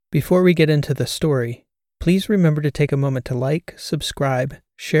Before we get into the story, please remember to take a moment to like, subscribe,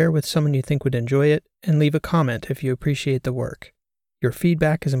 share with someone you think would enjoy it, and leave a comment if you appreciate the work. Your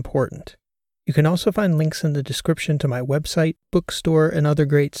feedback is important. You can also find links in the description to my website, bookstore, and other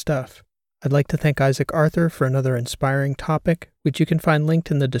great stuff. I'd like to thank Isaac Arthur for another inspiring topic, which you can find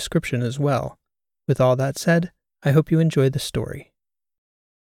linked in the description as well. With all that said, I hope you enjoy the story.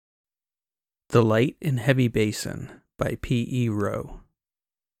 The Light in Heavy Basin by P.E. Rowe.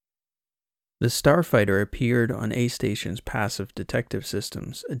 The Starfighter appeared on A Station's passive detective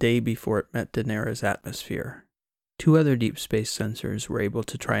systems a day before it met Denera's atmosphere. 2 other deep space sensors were able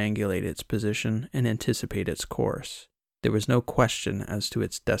to triangulate its position and anticipate its course. There was no question as to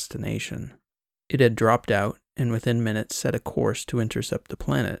its destination. It had dropped out and within minutes set a course to intercept the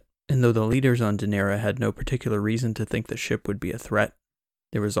planet, and though the leaders on Denera had no particular reason to think the ship would be a threat,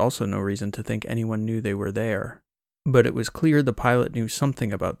 there was also no reason to think anyone knew they were there. But it was clear the pilot knew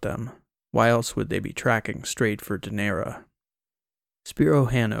something about them. Why else would they be tracking straight for Denera? Spiro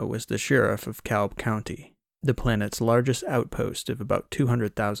Hanno was the sheriff of Kalb County, the planet's largest outpost of about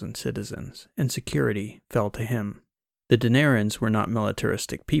 200,000 citizens, and security fell to him. The Denerans were not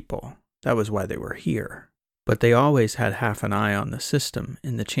militaristic people. That was why they were here. But they always had half an eye on the system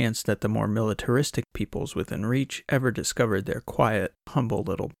in the chance that the more militaristic peoples within reach ever discovered their quiet, humble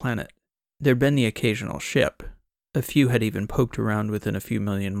little planet. There'd been the occasional ship. A few had even poked around within a few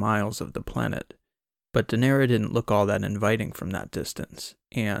million miles of the planet. But Denera didn't look all that inviting from that distance,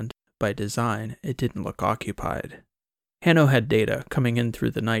 and, by design, it didn't look occupied. Hanno had data coming in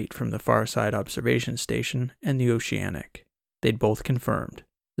through the night from the Far Side Observation Station and the Oceanic. They'd both confirmed.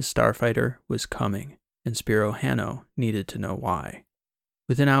 The Starfighter was coming, and Spiro Hanno needed to know why.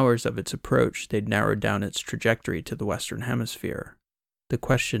 Within hours of its approach, they'd narrowed down its trajectory to the Western Hemisphere. The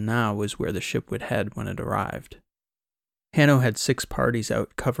question now was where the ship would head when it arrived. Hanno had 6 parties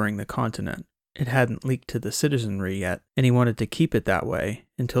out covering the continent. It hadn't leaked to the citizenry yet, and he wanted to keep it that way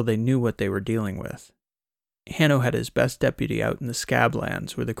until they knew what they were dealing with. Hanno had his best deputy out in the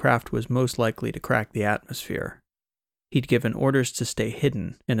Scablands, where the craft was most likely to crack the atmosphere. He'd given orders to stay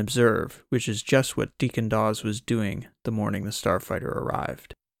hidden and observe, which is just what Deacon Dawes was doing the morning the Starfighter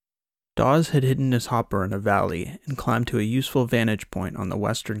arrived. Dawes had hidden his hopper in a valley and climbed to a useful vantage point on the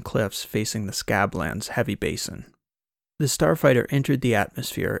western cliffs facing the Scablands' heavy basin. The Starfighter entered the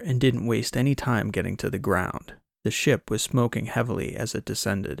atmosphere and didn't waste any time getting to the ground. The ship was smoking heavily as it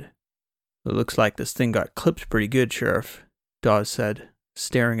descended. "It looks like this thing got clipped pretty good, Sheriff," Dawes said,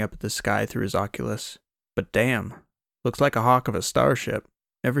 staring up at the sky through his oculus. "But damn, looks like a hawk of a starship.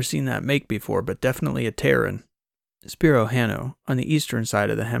 Never seen that make before, but definitely a Terran." Spiro Hanno, on the eastern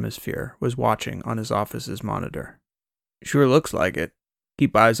side of the hemisphere, was watching on his office's monitor. "Sure looks like it.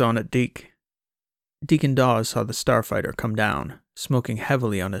 Keep eyes on it, Deke." Deacon Dawes saw the Starfighter come down, smoking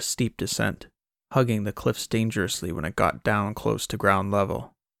heavily on a steep descent, hugging the cliffs dangerously when it got down close to ground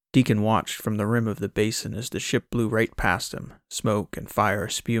level. Deacon watched from the rim of the basin as the ship blew right past him, smoke and fire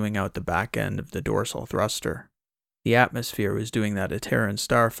spewing out the back end of the dorsal thruster. The atmosphere was doing that Terran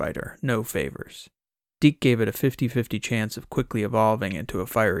Starfighter no favors. Deke gave it a 50-50 chance of quickly evolving into a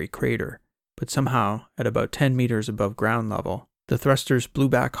fiery crater, but somehow, at about 10 meters above ground level, the thrusters blew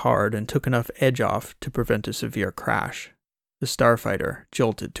back hard and took enough edge off to prevent a severe crash. The Starfighter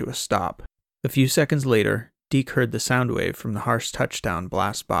jolted to a stop. A few seconds later, Deke heard the sound wave from the harsh touchdown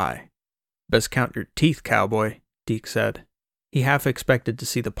blast by. "Best count your teeth, cowboy," Deke said. He half expected to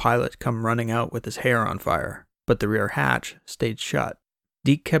see the pilot come running out with his hair on fire, but the rear hatch stayed shut.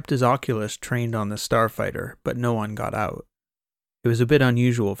 Deke kept his oculus trained on the Starfighter, but no one got out. It was a bit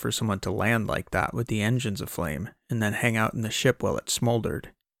unusual for someone to land like that with the engines aflame, and then hang out in the ship while it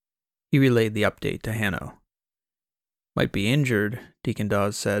smoldered. He relayed the update to Hanno. "Might be injured," Deacon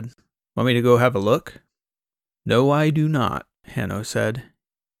Dawes said. "Want me to go have a look?" "No, I do not," Hanno said.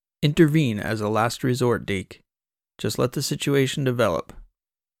 "Intervene as a last resort, Deke. Just let the situation develop."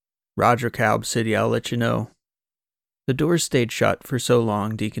 "Roger, Kalb City, I'll let you know." The doors stayed shut for so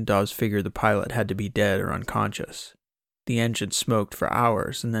long Deacon Dawes figured the pilot had to be dead or unconscious. The engine smoked for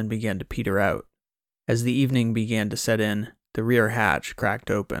hours and then began to peter out. As the evening began to set in, the rear hatch cracked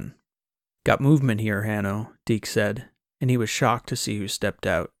open. "Got movement here, Hanno," Deke said, and he was shocked to see who stepped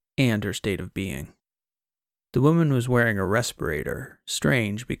out, and her state of being. The woman was wearing a respirator,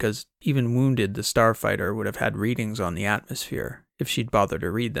 strange because even wounded the Starfighter would have had readings on the atmosphere, if she'd bothered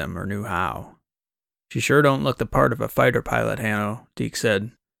to read them or knew how. "She sure don't look the part of a fighter pilot, Hanno," Deke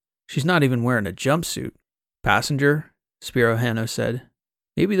said. "She's not even wearing a jumpsuit." "Passenger?" Spiro Hanno said.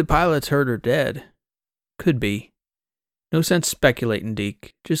 "Maybe the pilot's hurt or dead." "Could be. No sense speculating,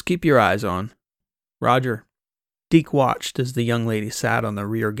 Deke. Just keep your eyes on." "Roger." Deke watched as the young lady sat on the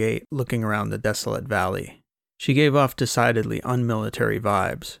rear gate looking around the desolate valley. She gave off decidedly unmilitary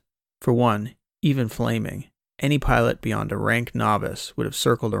vibes. For one, even flaming, any pilot beyond a rank novice would have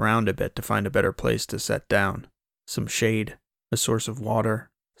circled around a bit to find a better place to set down. Some shade, a source of water,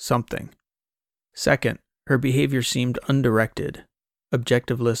 something. Second, her behavior seemed undirected,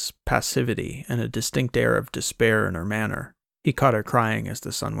 objectiveless passivity and a distinct air of despair in her manner. He caught her crying as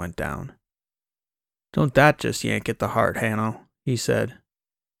the sun went down. "Don't that just yank at the heart, Hanno?" he said.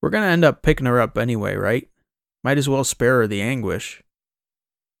 "We're going to end up picking her up anyway, right? Might as well spare her the anguish."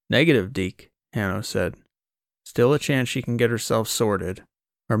 "Negative, Deke," Hanno said. "Still a chance she can get herself sorted.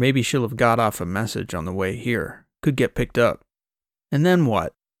 Or maybe she'll have got off a message on the way here. Could get picked up. And then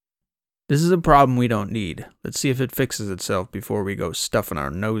what? This is a problem we don't need. Let's see if it fixes itself before we go stuffing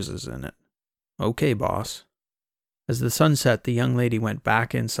our noses in it." "Okay, boss." As the sun set, the young lady went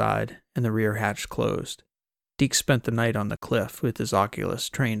back inside, and the rear hatch closed. Deke spent the night on the cliff with his Oculus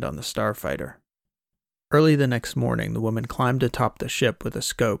trained on the starfighter. Early the next morning, the woman climbed atop the ship with a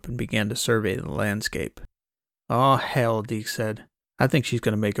scope and began to survey the landscape. "Oh, hell," Deke said. "I think she's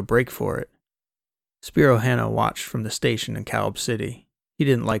going to make a break for it." Spiro Hanno watched from the station in Calb City. He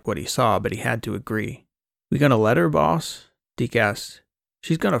didn't like what he saw, but he had to agree. "We gonna let her, boss?" Deke asked.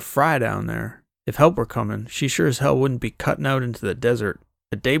 "She's gonna fry down there. If help were coming, she sure as hell wouldn't be cutting out into the desert,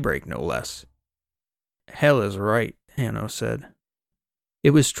 at daybreak no less." "Hell is right," Hanno said. It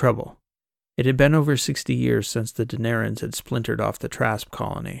was trouble. It had been over 60 years since the Denarans had splintered off the Trasp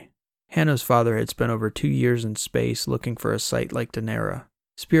colony. Hanno's father had spent over 2 years in space looking for a site like Denara.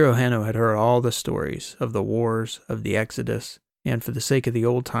 Spiro Hanno had heard all the stories of the wars, of the Exodus, and for the sake of the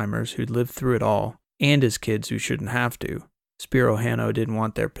old-timers who'd lived through it all, and his kids who shouldn't have to, Spiro Hanno didn't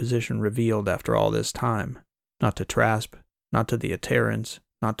want their position revealed after all this time. Not to Trasp, not to the Aterans,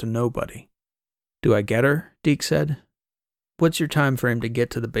 not to nobody. "Do I get her?" Deke said. "What's your time frame to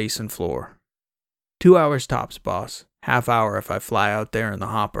get to the Basin floor?" 2 hours tops, boss. Half hour if I fly out there in the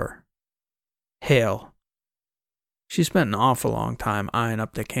hopper." "Hell." She spent an awful long time eyeing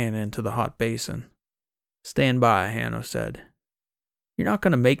up the canyon to the hot basin. "Stand by," Hanno said. "You're not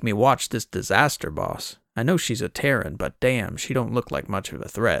going to make me watch this disaster, boss. I know she's a Terran, but damn, she don't look like much of a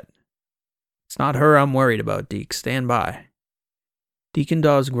threat." "It's not her I'm worried about, Deke. Stand by." Deacon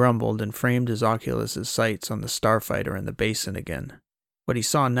Dawes grumbled and framed his Oculus's sights on the starfighter and the Basin again. What he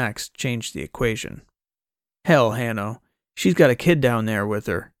saw next changed the equation. "Hell, Hanno. She's got a kid down there with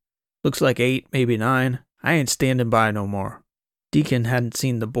her. Looks like 8, maybe 9. I ain't standing by no more." Deacon hadn't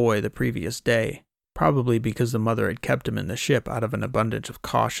seen the boy the previous day, probably because the mother had kept him in the ship out of an abundance of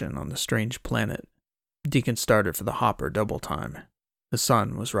caution on the strange planet. Deacon started for the hopper double time. The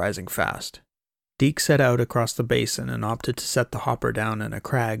sun was rising fast. Deke set out across the basin and opted to set the hopper down in a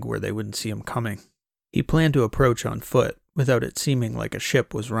crag where they wouldn't see him coming. He planned to approach on foot, without it seeming like a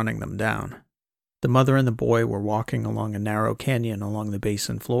ship was running them down. The mother and the boy were walking along a narrow canyon along the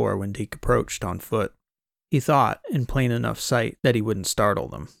basin floor when Deke approached on foot. He thought, in plain enough sight, that he wouldn't startle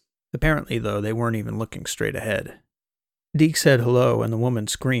them. Apparently, though, they weren't even looking straight ahead. Deke said hello, and the woman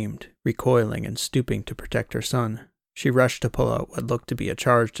screamed, recoiling and stooping to protect her son. She rushed to pull out what looked to be a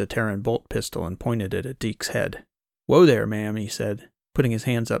charged Terran bolt pistol and pointed it at Deke's head. "Whoa there, ma'am," he said, putting his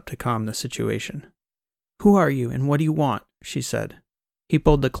hands up to calm the situation. "Who are you, and what do you want?" she said. He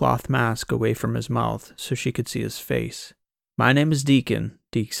pulled the cloth mask away from his mouth so she could see his face. "My name is Deacon,"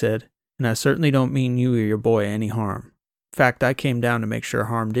 Deke said, "and I certainly don't mean you or your boy any harm. In fact, I came down to make sure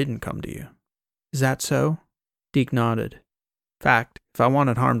harm didn't come to you." "Is that so?" Deke nodded. "In fact, if I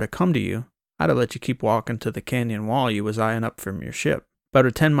wanted harm to come to you, I'd have let you keep walking to the canyon wall you was eyeing up from your ship. About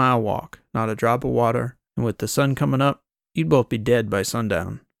a 10-mile walk, not a drop of water, and with the sun coming up, you'd both be dead by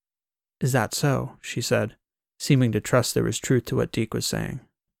sundown." "Is that so?" she said, seeming to trust there was truth to what Deke was saying.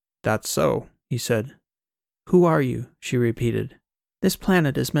 "That's so," he said. "Who are you?" she repeated. "This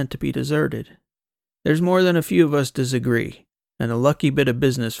planet is meant to be deserted." "There's more than a few of us disagree, and a lucky bit of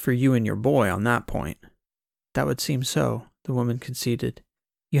business for you and your boy on that point." "That would seem so," the woman conceded.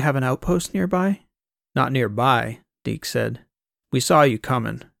 "You have an outpost nearby?" "Not nearby," Deke said. "We saw you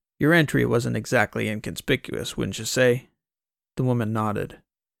coming. Your entry wasn't exactly inconspicuous, wouldn't you say?" The woman nodded.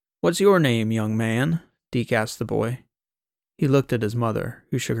 "What's your name, young man?" Deke asked the boy. He looked at his mother,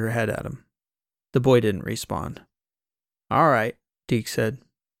 who shook her head at him. The boy didn't respond. "All right," Deke said.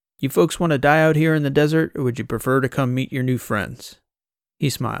 "You folks want to die out here in the desert, or would you prefer to come meet your new friends?" He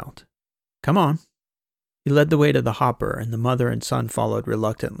smiled. "Come on." He led the way to the hopper, and the mother and son followed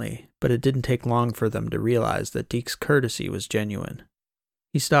reluctantly, but it didn't take long for them to realize that Deke's courtesy was genuine.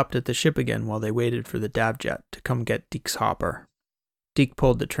 He stopped at the ship again while they waited for the Davjet to come get Deke's hopper. Deke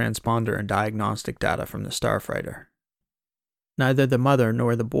pulled the transponder and diagnostic data from the starfighter. Neither the mother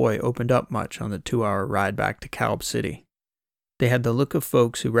nor the boy opened up much on the 2-hour ride back to Calb City. They had the look of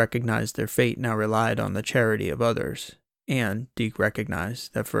folks who recognized their fate now relied on the charity of others, and Deke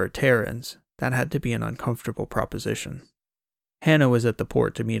recognized that for Terrans, that had to be an uncomfortable proposition. Hannah was at the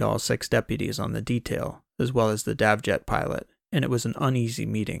port to meet all 6 deputies on the detail, as well as the Davjet pilot, and it was an uneasy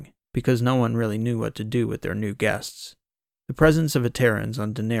meeting, because no one really knew what to do with their new guests. The presence of Terrans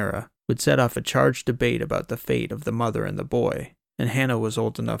on Danera would set off a charged debate about the fate of the mother and the boy, and Hannah was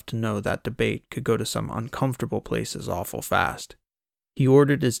old enough to know that debate could go to some uncomfortable places awful fast. He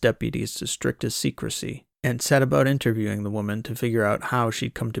ordered his deputies to strictest secrecy, and set about interviewing the woman to figure out how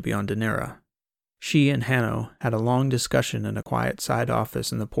she'd come to be on Danera. She and Hannah had a long discussion in a quiet side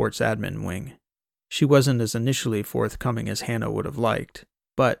office in the port's admin wing. She wasn't as initially forthcoming as Hannah would have liked,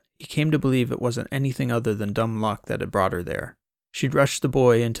 but he came to believe it wasn't anything other than dumb luck that had brought her there. She'd rushed the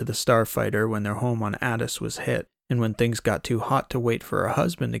boy into the starfighter when their home on Addis was hit, and when things got too hot to wait for her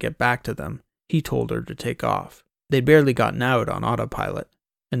husband to get back to them, he told her to take off. They'd barely gotten out on autopilot,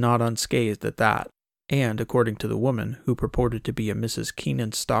 and not unscathed at that, and according to the woman, who purported to be a Mrs.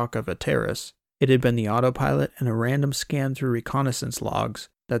 Keenan Stock of a terrace, it had been the autopilot and a random scan through reconnaissance logs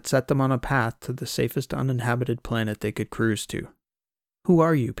that set them on a path to the safest uninhabited planet they could cruise to. "Who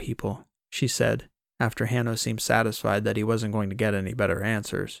are you people?" she said, after Hannah seemed satisfied that he wasn't going to get any better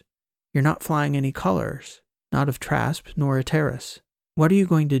answers. "You're not flying any colors, not of Trasp nor a terrace. What are you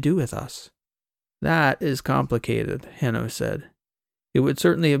going to do with us?" "That is complicated," Hannah said. "It would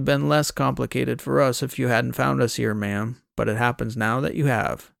certainly have been less complicated for us if you hadn't found us here, ma'am, but it happens now that you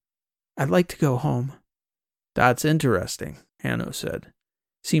have." "I'd like to go home." "That's interesting," Hannah said.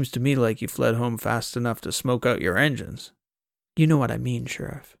 "Seems to me like you fled home fast enough to smoke out your engines." "You know what I mean,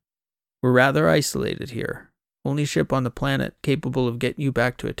 Sheriff." "We're rather isolated here. Only ship on the planet capable of getting you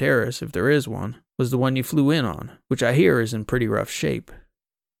back to a terrace, if there is one, was the one you flew in on, which I hear is in pretty rough shape."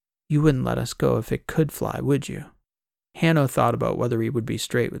 "You wouldn't let us go if it could fly, would you?" Hannah thought about whether he would be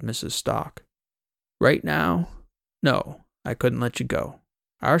straight with Mrs. Stock. "Right now? No, I couldn't let you go.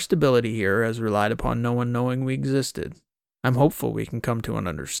 Our stability here has relied upon no one knowing we existed. I'm hopeful we can come to an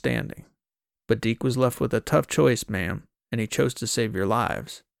understanding. But Deke was left with a tough choice, ma'am, and he chose to save your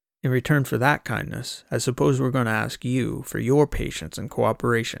lives. In return for that kindness, I suppose we're going to ask you for your patience and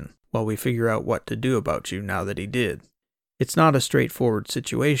cooperation while we figure out what to do about you now that he did. It's not a straightforward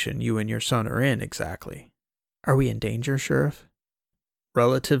situation you and your son are in, exactly." "Are we in danger, Sheriff?"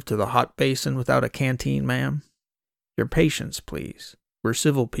 "Relative to the hot basin without a canteen, ma'am? Your patience, please. We're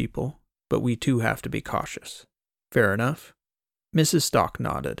civil people, but we too have to be cautious. Fair enough?" Mrs. Stock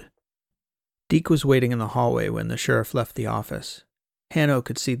nodded. Deke was waiting in the hallway when the sheriff left the office. Hannah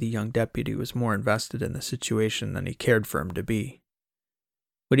could see the young deputy was more invested in the situation than he cared for him to be.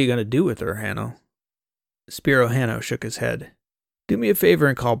 "What are you going to do with her, Hannah?" Spiro Hannah shook his head. "Do me a favor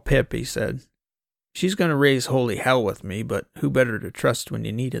and call Pip," he said. "She's going to raise holy hell with me, but who better to trust when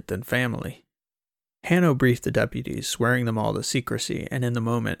you need it than family?" Hannah briefed the deputies, swearing them all to secrecy, and in the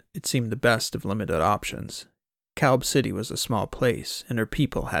moment, it seemed the best of limited options. Calb City was a small place, and her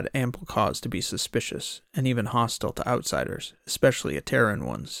people had ample cause to be suspicious, and even hostile to outsiders, especially Terran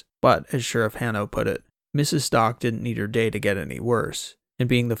ones. But, as Sheriff Hannah put it, Mrs. Stock didn't need her day to get any worse, and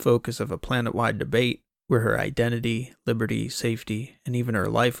being the focus of a planet-wide debate, where her identity, liberty, safety, and even her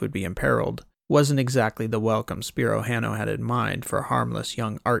life would be imperiled, wasn't exactly the welcome Spiro Hannah had in mind for a harmless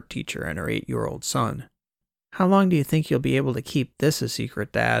young art teacher and her 8-year-old son. "How long do you think you'll be able to keep this a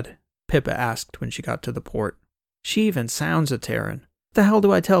secret, Dad?" Pippa asked when she got to the port. "She even sounds a Terran. What the hell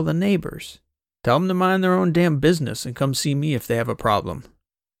do I tell the neighbors?" "Tell them to mind their own damn business and come see me if they have a problem."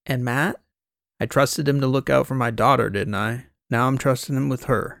 "And Matt?" "I trusted him to look out for my daughter, didn't I? Now I'm trusting him with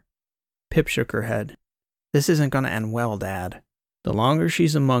her." Pip shook her head. "This isn't going to end well, Dad." "The longer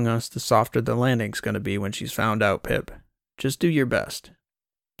she's among us, the softer the landing's going to be when she's found out, Pip. Just do your best."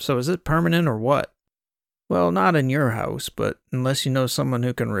 "So is it permanent or what?" "Well, not in your house, but unless you know someone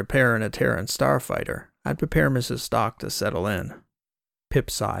who can repair an Terran starfighter, I'd prepare Mrs. Stock to settle in." Pip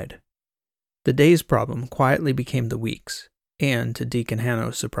sighed. The day's problem quietly became the week's, and, to Deacon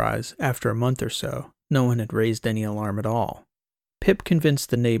Hannah's surprise, after a month or so, no one had raised any alarm at all. Pip convinced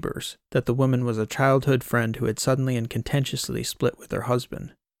the neighbors that the woman was a childhood friend who had suddenly and contentiously split with her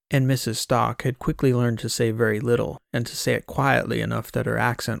husband, and Mrs. Stock had quickly learned to say very little, and to say it quietly enough that her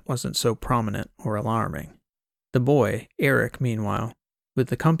accent wasn't so prominent or alarming. The boy, Eric, meanwhile, with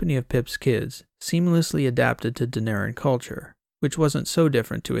the company of Pip's kids, seamlessly adapted to Daneran culture, which wasn't so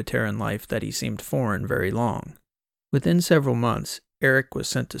different to a Terran life that he seemed foreign very long. Within several months, Eric was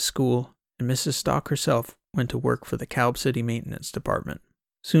sent to school, and Mrs. Stock herself went to work for the Calb City Maintenance Department.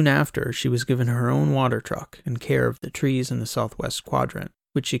 Soon after, she was given her own water truck and care of the trees in the southwest quadrant,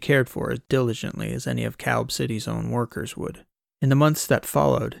 which she cared for as diligently as any of Calb City's own workers would. In the months that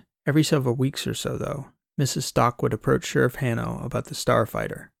followed, every several weeks or so though, Mrs. Stock would approach Sheriff Hanno about the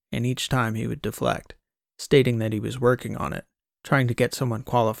Starfighter, and each time he would deflect, stating that he was working on it, trying to get someone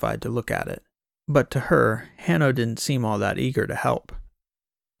qualified to look at it. But to her, Hanno didn't seem all that eager to help.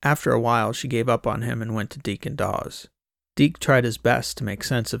 After a while, she gave up on him and went to Deacon Dawes. Deke tried his best to make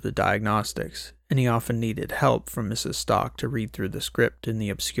sense of the diagnostics, and he often needed help from Mrs. Stock to read through the script in the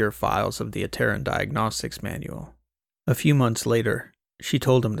obscure files of the Ateran Diagnostics Manual. A few months later, she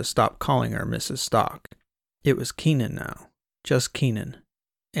told him to stop calling her Mrs. Stock. It was Keenan now, just Keenan,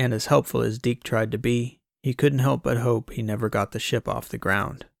 and as helpful as Deke tried to be, he couldn't help but hope he never got the ship off the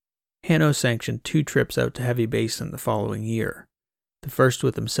ground. Hanno sanctioned 2 trips out to Heavy Basin the following year, the first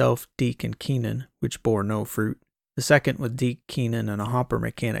with himself, Deke, and Keenan, which bore no fruit. The second with Deke, Keenan, and a hopper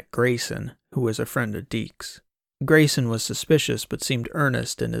mechanic, Grayson, who was a friend of Deke's. Grayson was suspicious but seemed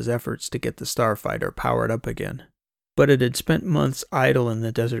earnest in his efforts to get the Starfighter powered up again. But it had spent months idle in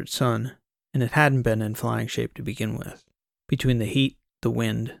the desert sun, and it hadn't been in flying shape to begin with. Between the heat, the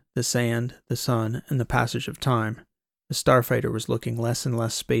wind, the sand, the sun, and the passage of time, the Starfighter was looking less and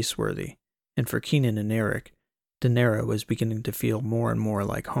less space-worthy, and for Keenan and Eric, Denera was beginning to feel more and more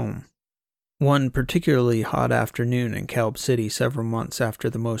like home. One particularly hot afternoon in Calb City several months after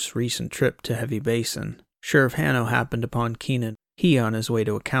the most recent trip to Heavy Basin, Sheriff Hanno happened upon Keenan, he on his way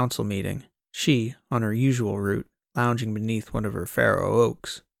to a council meeting, she, on her usual route, lounging beneath one of her Pharaoh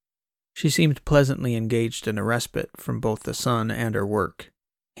oaks. She seemed pleasantly engaged in a respite from both the sun and her work.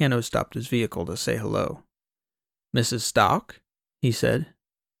 Hanno stopped his vehicle to say hello. "Mrs. Stock?" he said.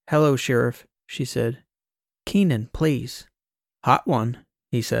 "Hello, Sheriff," she said. "Keenan, please." "Hot one,"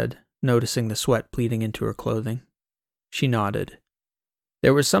 he said, noticing the sweat bleeding into her clothing. She nodded.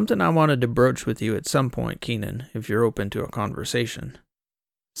 "There was something I wanted to broach with you at some point, Keenan, if you're open to a conversation."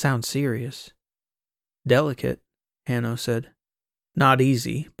 "Sounds serious." "Delicate," Hanno said. "Not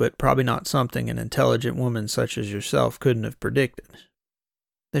easy, but probably not something an intelligent woman such as yourself couldn't have predicted."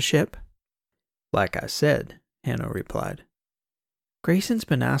 "The ship?" "Like I said," Hanno replied. "Grayson's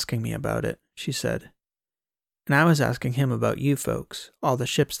been asking me about it," she said. "And I was asking him about you folks, all the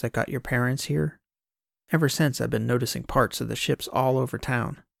ships that got your parents here. Ever since, I've been noticing parts of the ships all over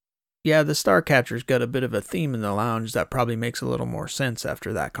town." "Yeah, the Starcatcher's got a bit of a theme in the lounge that probably makes a little more sense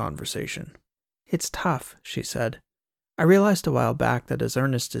after that conversation." "It's tough," she said. "I realized a while back that as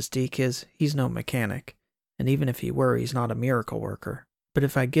earnest as Deke is, he's no mechanic, and even if he were, he's not a miracle worker. But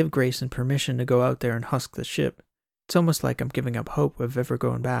if I give Grayson permission to go out there and husk the ship, it's almost like I'm giving up hope of ever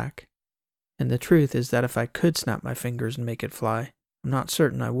going back. And the truth is that if I could snap my fingers and make it fly, I'm not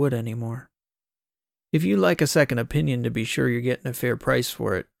certain I would anymore." "If you'd like a second opinion to be sure you're getting a fair price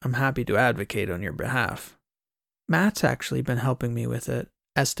for it, I'm happy to advocate on your behalf." "Matt's actually been helping me with it,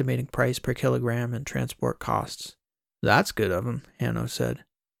 estimating price per kilogram and transport costs." "That's good of him," Hanno said.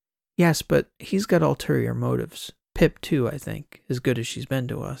 "Yes, but he's got ulterior motives. Pip, too, I think, as good as she's been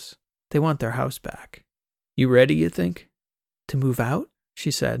to us. They want their house back." "You ready, you think?" "To move out?"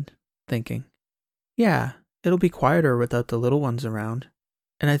 she said, thinking. "Yeah, it'll be quieter without the little ones around.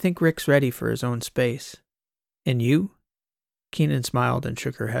 And I think Rick's ready for his own space." "And you?" Keenan smiled and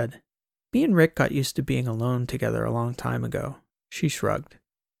shook her head. "Me and Rick got used to being alone together a long time ago." She shrugged.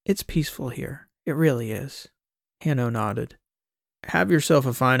 "It's peaceful here. It really is." Hanno nodded. "Have yourself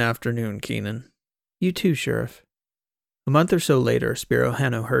a fine afternoon, Keenan." "You too, Sheriff." A month or so later, Spiro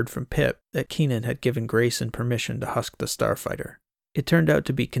Hanno heard from Pip that Keenan had given Grayson permission to husk the Starfighter. It turned out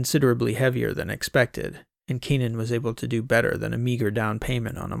to be considerably heavier than expected, and Keenan was able to do better than a meager down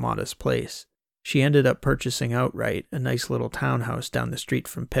payment on a modest place. She ended up purchasing outright a nice little townhouse down the street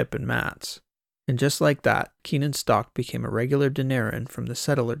from Pip and Matt's. And just like that, Keenan Stock became a regular Deneran from the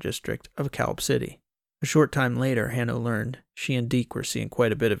settler district of Calb City. A short time later, Hanno learned she and Deke were seeing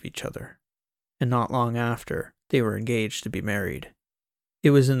quite a bit of each other. And not long after, they were engaged to be married.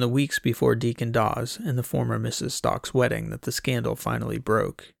 It was in the weeks before Deacon Dawes and the former Mrs. Stock's wedding that the scandal finally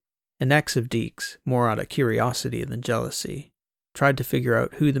broke. An ex of Deke's, more out of curiosity than jealousy, tried to figure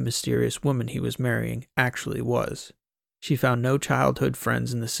out who the mysterious woman he was marrying actually was. She found no childhood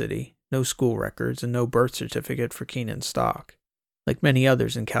friends in the city, no school records, and no birth certificate for Keenan Stock. Like many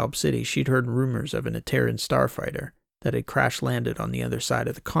others in Calb City, she'd heard rumors of an Ateran starfighter that had crash-landed on the other side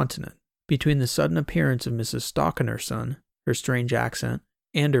of the continent. Between the sudden appearance of Mrs. Stock and her son, her strange accent,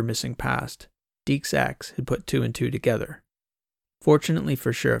 and her missing past, Deke's ex had put 2 and 2 together. Fortunately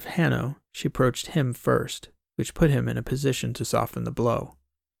for Sheriff Hanno, she approached him first, which put him in a position to soften the blow.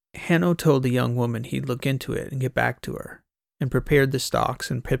 Hanno told the young woman he'd look into it and get back to her, and prepared the stocks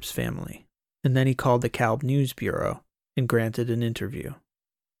and Pip's family, and then he called the Kalb News Bureau and granted an interview.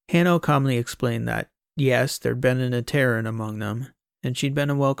 Hanno calmly explained that, yes, there'd been an Ateran among them, and she'd been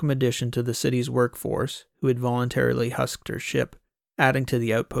a welcome addition to the city's workforce, who had voluntarily husked her ship, adding to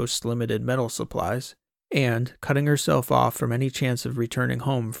the outpost's limited metal supplies, and cutting herself off from any chance of returning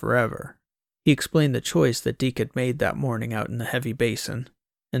home forever. He explained the choice that Deke had made that morning out in the heavy basin,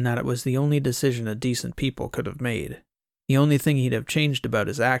 and that it was the only decision a decent people could have made. The only thing he'd have changed about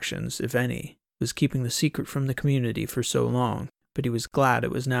his actions, if any, was keeping the secret from the community for so long, but he was glad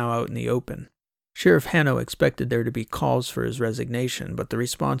it was now out in the open. Sheriff Hanno expected there to be calls for his resignation, but the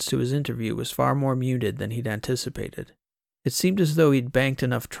response to his interview was far more muted than he'd anticipated. It seemed as though he'd banked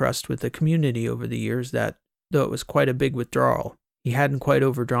enough trust with the community over the years that, though it was quite a big withdrawal, he hadn't quite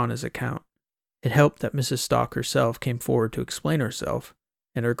overdrawn his account. It helped that Mrs. Stock herself came forward to explain herself,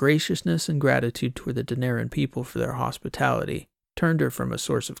 and her graciousness and gratitude toward the Daeneryn people for their hospitality turned her from a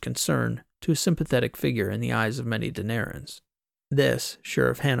source of concern to a sympathetic figure in the eyes of many Daeneryns. This,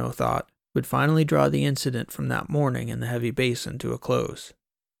 Sheriff Hanno thought, would finally draw the incident from that morning in the heavy basin to a close.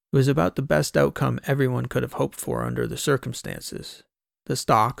 It was about the best outcome everyone could have hoped for under the circumstances. The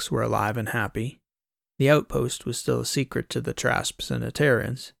Stocks were alive and happy. The outpost was still a secret to the Trasps and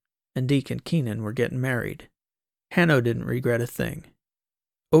Aterans, and Deke and Keenan were getting married. Hanno didn't regret a thing.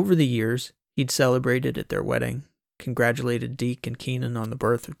 Over the years, he'd celebrated at their wedding, congratulated Deke and Keenan on the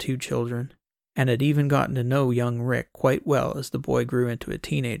birth of 2 children, and had even gotten to know young Rick quite well as the boy grew into a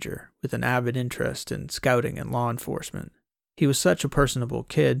teenager with an avid interest in scouting and law enforcement. He was such a personable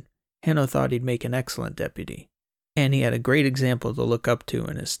kid, Hanno thought he'd make an excellent deputy, and he had a great example to look up to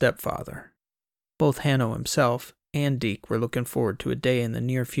in his stepfather. Both Hanno himself and Deke were looking forward to a day in the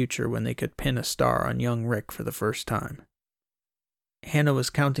near future when they could pin a star on young Rick for the first time. Hanno was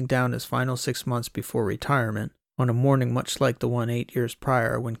counting down his final 6 months before retirement, on a morning much like the one 8 years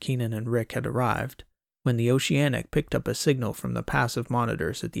prior when Keenan and Rick had arrived, when the Oceanic picked up a signal from the passive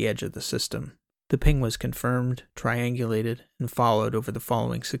monitors at the edge of the system. The ping was confirmed, triangulated, and followed over the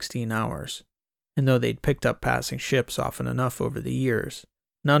following 16 hours, and though they'd picked up passing ships often enough over the years,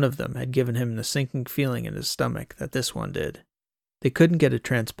 none of them had given him the sinking feeling in his stomach that this one did. They couldn't get a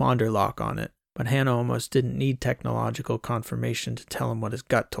transponder lock on it, but Hanno almost didn't need technological confirmation to tell him what his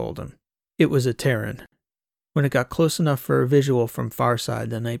gut told him. It was a Terran. When it got close enough for a visual from Farside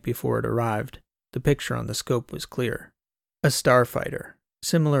the night before it arrived, the picture on the scope was clear. A starfighter,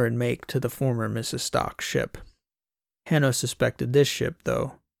 similar in make to the former Mrs. Stock's ship. Hanno suspected this ship,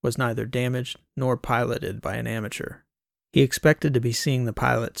 though, was neither damaged nor piloted by an amateur. He expected to be seeing the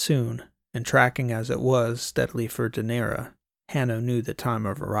pilot soon, and tracking as it was steadily for Daenerys, Hanno knew the time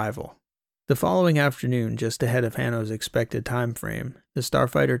of arrival. The following afternoon, just ahead of Hanno's expected time frame, the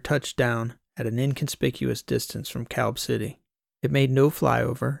starfighter touched down at an inconspicuous distance from Kalb City. It made no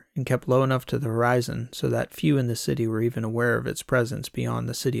flyover and kept low enough to the horizon so that few in the city were even aware of its presence beyond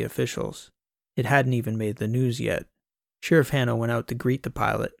the city officials. It hadn't even made the news yet. Sheriff Hanno went out to greet the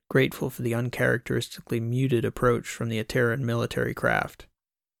pilot, grateful for the uncharacteristically muted approach from the Ateran military craft.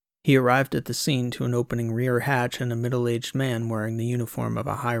 He arrived at the scene to an opening rear hatch and a middle-aged man wearing the uniform of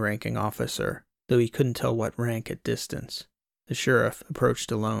a high-ranking officer, though he couldn't tell what rank at distance. The sheriff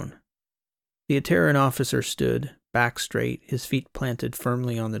approached alone. The Ateran officer stood, back straight, his feet planted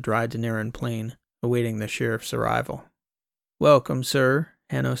firmly on the dry Daeneryn plain, awaiting the sheriff's arrival. "Welcome, sir,"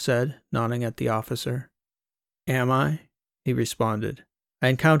 Hanno said, nodding at the officer. "Am I?" he responded. "I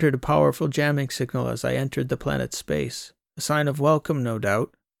encountered a powerful jamming signal as I entered the planet's space. A sign of welcome, no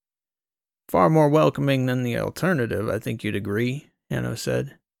doubt." "Far more welcoming than the alternative, I think you'd agree," Hanno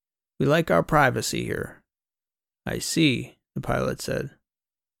said. "We like our privacy here." "I see," the pilot said.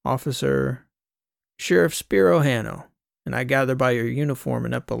 "Officer..." "Sheriff Spiro Hanno, and I gather by your uniform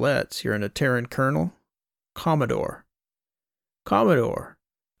and epaulets you're an Ateran colonel?" "Commodore." "Commodore?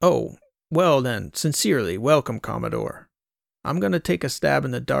 Oh, well then, sincerely, welcome, Commodore. I'm going to take a stab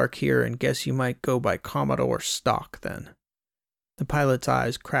in the dark here and guess you might go by Commodore Stock, then." The pilot's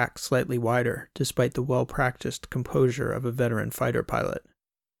eyes cracked slightly wider, despite the well-practiced composure of a veteran fighter pilot.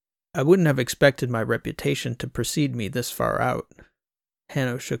 "I wouldn't have expected my reputation to precede me this far out."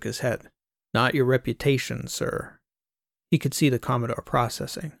 Hanno shook his head. "Not your reputation, sir." He could see the Commodore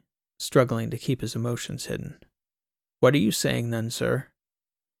processing, struggling to keep his emotions hidden. "What are you saying then, sir?"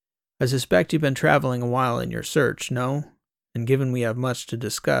 "I suspect you've been traveling a while in your search, no? And given we have much to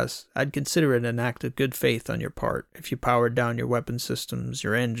discuss, I'd consider it an act of good faith on your part if you powered down your weapon systems,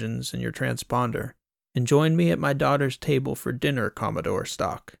 your engines, and your transponder, and joined me at my daughter's table for dinner, Commodore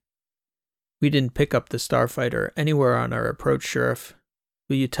Stock." "We didn't pick up the starfighter anywhere on our approach, Sheriff.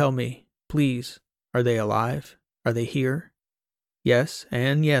 Will you tell me, please, are they alive? Are they here? Yes,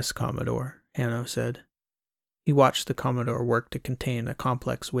 and yes, Commodore, Hanno said. He watched the Commodore work to contain a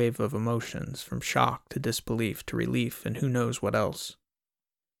complex wave of emotions, from shock to disbelief to relief and who knows what else.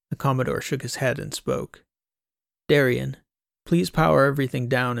 The Commodore shook his head and spoke. Darien, please power everything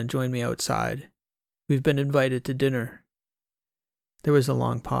down and join me outside. We've been invited to dinner. There was a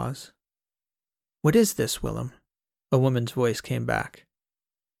long pause. What is this, Willem? A woman's voice came back.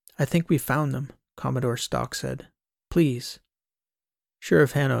 I think we found them, Commodore Stock said. Please.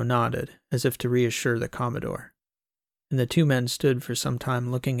 Sheriff Hanno nodded, as if to reassure the Commodore, and the two men stood for some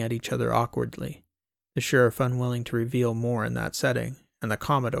time looking at each other awkwardly, the sheriff unwilling to reveal more in that setting, and the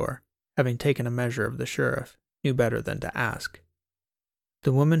Commodore, having taken a measure of the sheriff, knew better than to ask.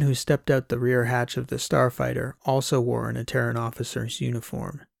 The woman who stepped out the rear hatch of the Starfighter also wore an Terran officer's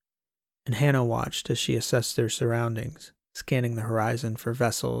uniform, and Hanno watched as she assessed their surroundings, scanning the horizon for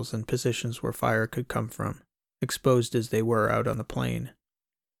vessels and positions where fire could come from, exposed as they were out on the plain.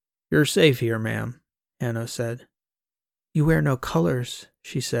 You're safe here, ma'am, Hanno said. You wear no colors,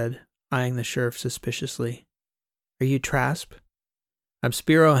 she said, eyeing the sheriff suspiciously. Are you Trasp? I'm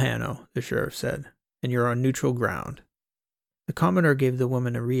Spiro Hanno, the sheriff said, and you're on neutral ground. The Commodore gave the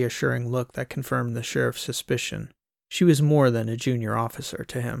woman a reassuring look that confirmed the sheriff's suspicion. She was more than a junior officer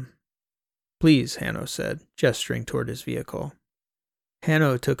to him. Please, Hanno said, gesturing toward his vehicle.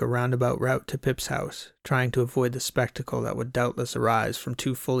 Hanno took a roundabout route to Pip's house, trying to avoid the spectacle that would doubtless arise from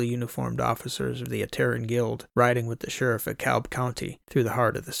two fully uniformed officers of the Terran Guild riding with the sheriff of Calb County through the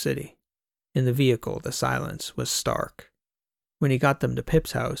heart of the city. In the vehicle, the silence was stark. When he got them to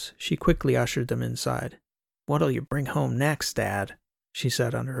Pip's house, she quickly ushered them inside. What'll you bring home next, Dad? She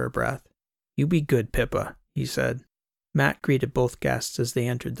said under her breath. You be good, Pippa, he said. Matt greeted both guests as they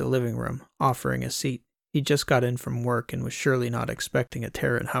entered the living room, offering a seat. He'd just got in from work and was surely not expecting a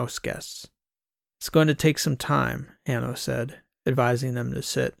Terran house guests. It's going to take some time, Hanno said, advising them to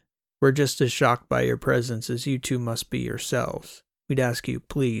sit. We're just as shocked by your presence as you two must be yourselves. We'd ask you,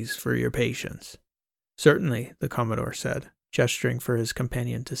 please, for your patience. Certainly, the Commodore said, gesturing for his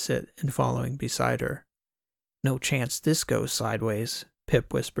companion to sit and following beside her. No chance this goes sideways,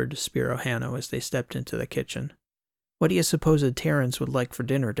 Pip whispered to Spiro Hanno as they stepped into the kitchen. What do you suppose the Terrans would like for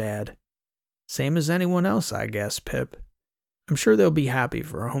dinner, Dad? Same as anyone else, I guess, Pip. I'm sure they'll be happy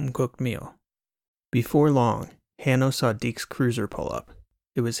for a home-cooked meal. Before long, Hanno saw Deke's cruiser pull up.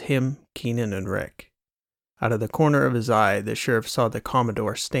 It was him, Keenan, and Rick. Out of the corner of his eye, the sheriff saw the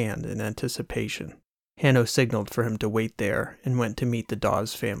Commodore stand in anticipation. Hanno signaled for him to wait there and went to meet the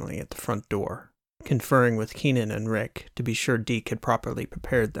Dawes family at the front door, conferring with Keenan and Rick to be sure Deke had properly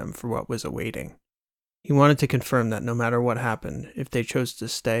prepared them for what was awaiting. He wanted to confirm that no matter what happened, if they chose to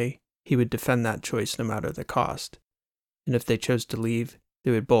stay, he would defend that choice no matter the cost. And if they chose to leave,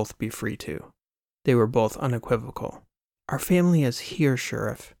 they would both be free to. They were both unequivocal. Our family is here,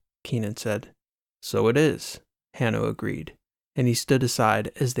 Sheriff, Keenan said. So it is, Hanno agreed, and he stood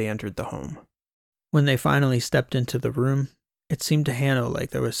aside as they entered the home. When they finally stepped into the room, it seemed to Hanno like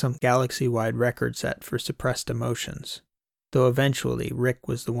there was some galaxy-wide record set for suppressed emotions, though eventually Rick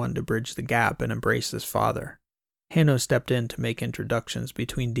was the one to bridge the gap and embrace his father. Hanno stepped in to make introductions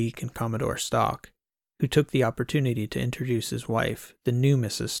between Deke and Commodore Stock, who took the opportunity to introduce his wife, the new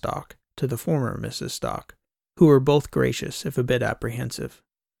Mrs. Stock, to the former Mrs. Stock, who were both gracious if a bit apprehensive.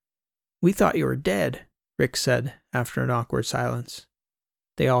 We thought you were dead, Rick said after an awkward silence.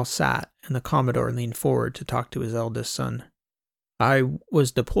 They all sat, and the Commodore leaned forward to talk to his eldest son. I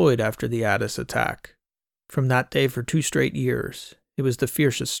was deployed after the Addis attack. From that day for 2 straight years. It was the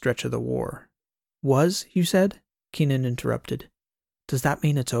fiercest stretch of the war. Was, you said? Keenan interrupted. Does that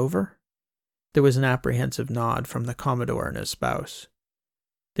mean it's over? There was an apprehensive nod from the Commodore and his spouse.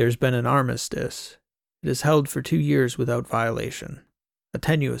 There's been an armistice. It is held for 2 years without violation. A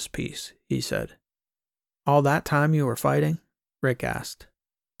tenuous peace, he said. All that time you were fighting? Rick asked.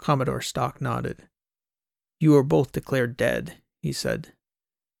 Commodore Stock nodded. You were both declared dead, he said.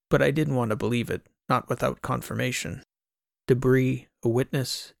 But I didn't want to believe it, not without confirmation. Debris, a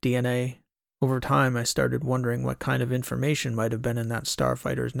witness, DNA. Over time, I started wondering what kind of information might have been in that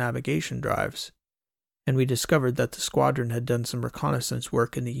starfighter's navigation drives, and we discovered that the squadron had done some reconnaissance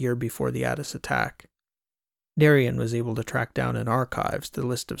work in the year before the Addis attack. Darien was able to track down in archives the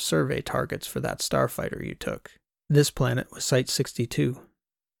list of survey targets for that starfighter you took. This planet was Site 62.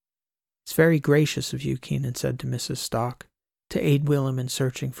 It's very gracious of you, Keenan said to Mrs. Stock, to aid Willem in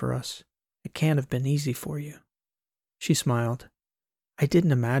searching for us. It can't have been easy for you. She smiled. I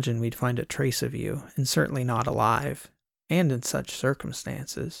didn't imagine we'd find a trace of you, and certainly not alive, and in such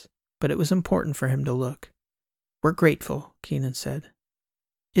circumstances, but it was important for him to look. We're grateful, Keenan said.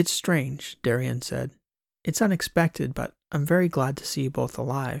 It's strange, Darien said. It's unexpected, but I'm very glad to see you both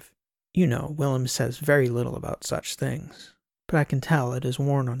alive. You know, Willem says very little about such things, but I can tell it is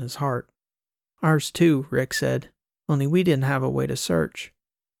worn on his heart. Ours too, Rick said, only we didn't have a way to search.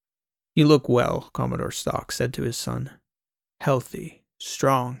 You look well, Commodore Stock said to his son. Healthy,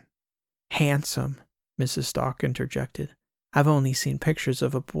 strong, handsome, Mrs. Stock interjected. I've only seen pictures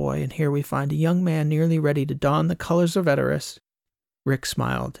of a boy, and here we find a young man nearly ready to don the colors of Edoras. Rick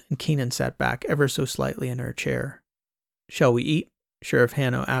smiled, and Keenan sat back ever so slightly in her chair. Shall we eat? Sheriff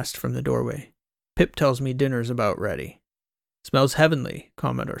Hanno asked from the doorway. Pip tells me dinner's about ready. Smells heavenly,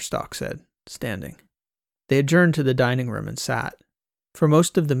 Commodore Stock said, standing. They adjourned to the dining room and sat. For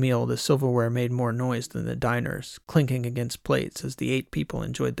most of the meal, the silverware made more noise than the diners, clinking against plates as the 8 people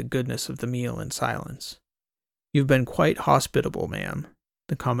enjoyed the goodness of the meal in silence. You've been quite hospitable, ma'am,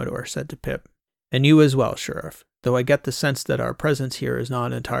 the Commodore said to Pip. And you as well, Sheriff, though I get the sense that our presence here is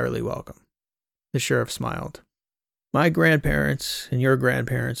not entirely welcome. The Sheriff smiled. My grandparents and your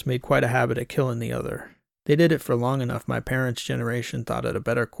grandparents made quite a habit of killing the other. They did it for long enough my parents' generation thought it a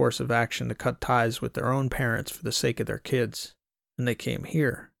better course of action to cut ties with their own parents for the sake of their kids. And they came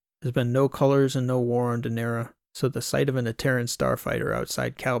here. There's been no colors and no war on Danera, so the sight of an Ateran starfighter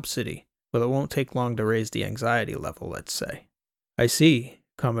outside Calb City, well, it won't take long to raise the anxiety level, let's say. I see,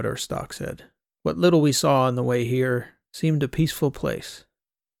 Commodore Stock said. What little we saw on the way here seemed a peaceful place.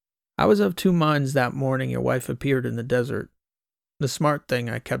 I was of 2 minds that morning your wife appeared in the desert. The smart thing,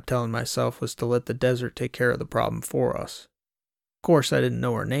 I kept telling myself, was to let the desert take care of the problem for us. Of course, I didn't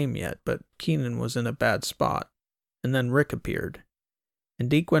know her name yet, but Keenan was in a bad spot. And then Rick appeared. And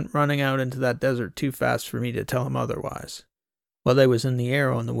Deke went running out into that desert too fast for me to tell him otherwise. While they was in the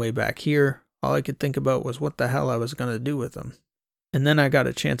air on the way back here, all I could think about was what the hell I was going to do with them. And then I got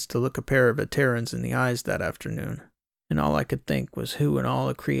a chance to look a pair of Aterans in the eyes that afternoon, and all I could think was who in all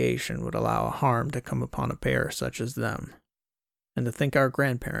of creation would allow a harm to come upon a pair such as them. And to think our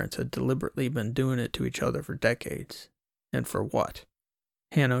grandparents had deliberately been doing it to each other for decades. And for what?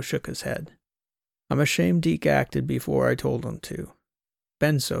 Hanno shook his head. I'm ashamed Deke acted before I told him to.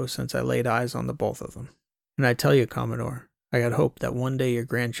 Been so since I laid eyes on the both of them. And I tell you, Commodore, I had hoped that one day your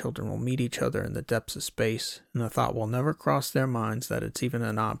grandchildren will meet each other in the depths of space, and the thought will never cross their minds that it's even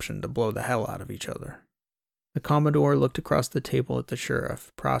an option to blow the hell out of each other. The Commodore looked across the table at the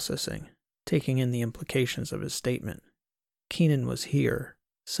Sheriff, processing, taking in the implications of his statement. Keenan was here,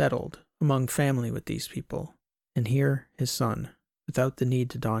 settled, among family with these people, and here his son, without the need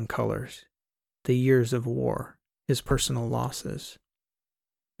to don colors. The years of war, his personal losses.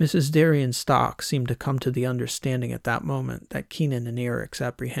 Mrs. Darien Stock seemed to come to the understanding at that moment that Keenan and Eric's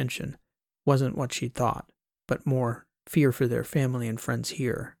apprehension wasn't what she'd thought, but more fear for their family and friends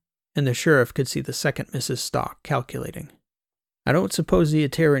here, and the Sheriff could see the second Mrs. Stock calculating. I don't suppose the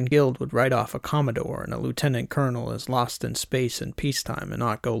Ateran Guild would write off a Commodore and a Lieutenant Colonel as lost in space in peacetime and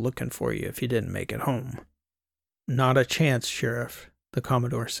not go looking for you if you didn't make it home. Not a chance, Sheriff, the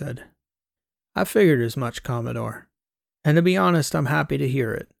Commodore said. I figured as much, Commodore. And to be honest, I'm happy to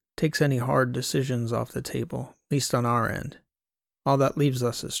hear it. Takes any hard decisions off the table, at least on our end. All that leaves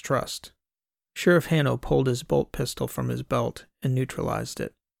us is trust. Sheriff Hanno pulled his bolt pistol from his belt and neutralized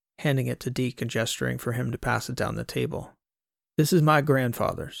it, handing it to Deke and gesturing for him to pass it down the table. This is my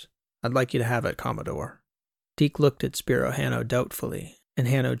grandfather's. I'd like you to have it, Commodore. Deke looked at Spiro Hanno doubtfully, and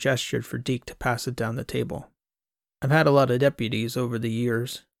Hanno gestured for Deke to pass it down the table. I've had a lot of deputies over the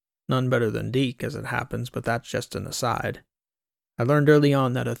years. None better than Deke, as it happens, but that's just an aside. I learned early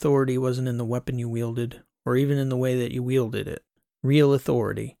on that authority wasn't in the weapon you wielded, or even in the way that you wielded it. Real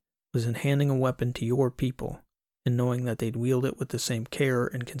authority was in handing a weapon to your people, and knowing that they'd wield it with the same care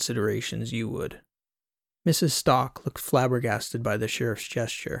and consideration as you would. Mrs. Stock looked flabbergasted by the Sheriff's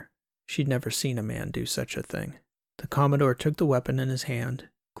gesture. She'd never seen a man do such a thing. The Commodore took the weapon in his hand,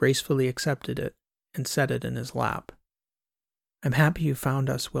 gracefully accepted it, and set it in his lap. I'm happy you found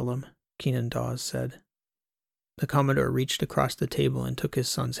us, Willem, Keenan Dawes said. The Commodore reached across the table and took his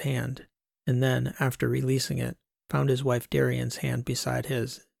son's hand, and then, after releasing it, found his wife Darien's hand beside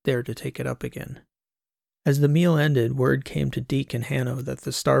his, there to take it up again. As the meal ended, word came to Deke and Hanno that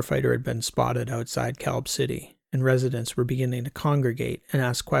the starfighter had been spotted outside Calb City, and residents were beginning to congregate and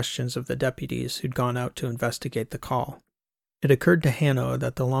ask questions of the deputies who'd gone out to investigate the call. It occurred to Hanno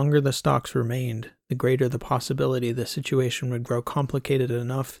that the longer the Stocks remained, the greater the possibility the situation would grow complicated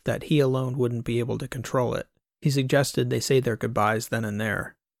enough that he alone wouldn't be able to control it. He suggested they say their goodbyes then and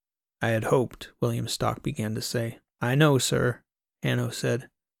there. I had hoped, William Stock began to say. I know, sir, Hanno said.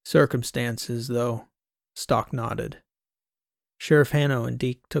 Circumstances, though. Stock nodded. Sheriff Hanno and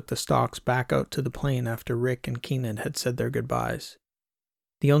Deke took the Stocks back out to the plane after Rick and Keenan had said their goodbyes.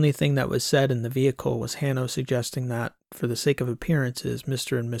 The only thing that was said in the vehicle was Hanno suggesting that, for the sake of appearances,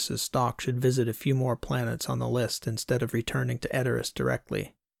 Mr. and Mrs. Stock should visit a few more planets on the list instead of returning to Edoras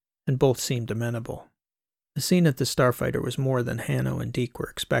directly, and both seemed amenable. The scene at the Starfighter was more than Hanno and Deke were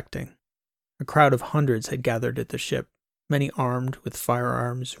expecting. A crowd of hundreds had gathered at the ship, many armed with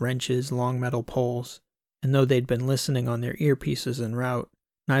firearms, wrenches, long metal poles, and though they'd been listening on their earpieces en route,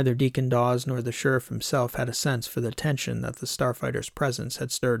 neither Deacon Dawes nor the sheriff himself had a sense for the tension that the Starfighter's presence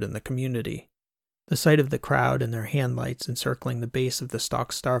had stirred in the community. The sight of the crowd and their handlights encircling the base of the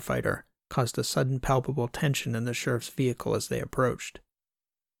Stock Starfighter caused a sudden palpable tension in the sheriff's vehicle as they approached.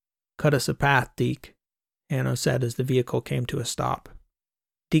 "Cut us a path, Deke," Hanno said as the vehicle came to a stop.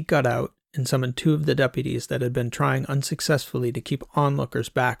 Deke got out and summoned 2 of the deputies that had been trying unsuccessfully to keep onlookers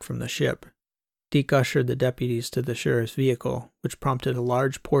back from the ship. Deke ushered the deputies to the sheriff's vehicle, which prompted a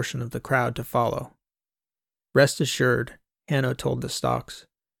large portion of the crowd to follow. "Rest assured," Hanno told the Stocks,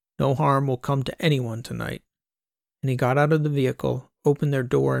 "no harm will come to anyone tonight." And he got out of the vehicle, opened their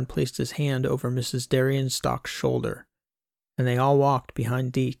door, and placed his hand over Mrs. Darian Stock's shoulder. And they all walked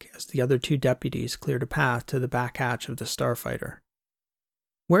behind Deke as the other 2 deputies cleared a path to the back hatch of the Starfighter.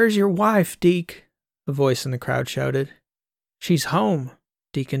 "Where's your wife, Deke?" a voice in the crowd shouted. "She's home,"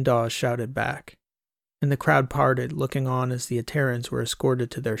 Deacon Dawes shouted back. And the crowd parted, looking on as the Aterans were escorted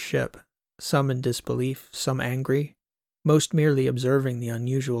to their ship, some in disbelief, some angry, most merely observing the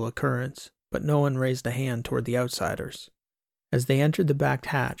unusual occurrence, but no one raised a hand toward the outsiders. As they entered the back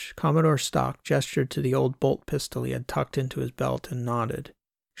hatch, Commodore Stock gestured to the old bolt pistol he had tucked into his belt and nodded.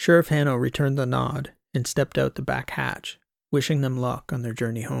 Sheriff Hanno returned the nod and stepped out the back hatch, wishing them luck on their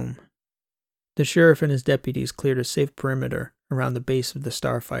journey home. The sheriff and his deputies cleared a safe perimeter around the base of the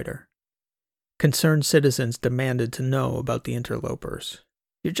Starfighter. Concerned citizens demanded to know about the interlopers.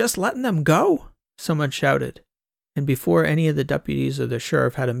 "You're just letting them go?" someone shouted, and before any of the deputies or the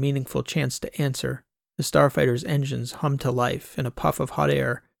sheriff had a meaningful chance to answer, the Starfighter's engines hummed to life, and a puff of hot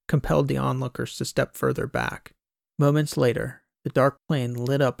air compelled the onlookers to step further back. Moments later, the dark plane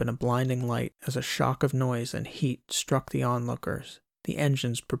lit up in a blinding light as a shock of noise and heat struck the onlookers, the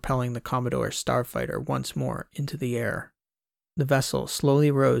engines propelling the Commodore's Starfighter once more into the air. The vessel slowly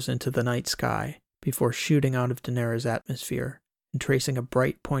rose into the night sky before shooting out of Daenerys' atmosphere and tracing a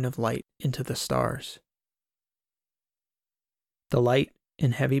bright point of light into the stars. The Light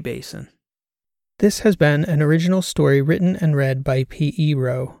in Heavy Basin. This has been an original story written and read by P.E.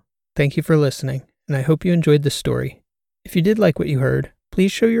 Rowe. Thank you for listening, and I hope you enjoyed the story. If you did like what you heard,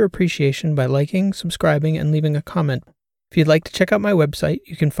 please show your appreciation by liking, subscribing, and leaving a comment. If you'd like to check out my website,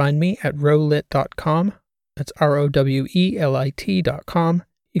 you can find me at rowlit.com. That's ROWELIT.com.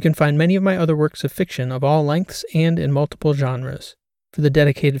 You can find many of my other works of fiction of all lengths and in multiple genres. For the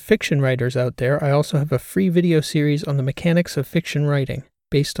dedicated fiction writers out there, I also have a free video series on the mechanics of fiction writing,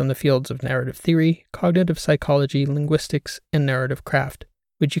 based on the fields of narrative theory, cognitive psychology, linguistics, and narrative craft,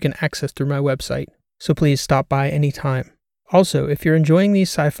 which you can access through my website. So please stop by anytime. Also, if you're enjoying these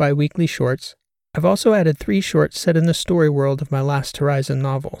sci-fi weekly shorts, I've also added 3 shorts set in the story world of my Last Horizon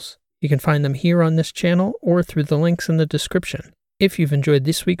novels. You can find them here on this channel or through the links in the description. If you've enjoyed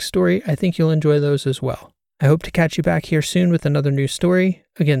this week's story, I think you'll enjoy those as well. I hope to catch you back here soon with another new story.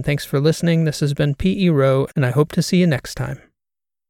 Again, thanks for listening. This has been P.E. Rowe, and I hope to see you next time.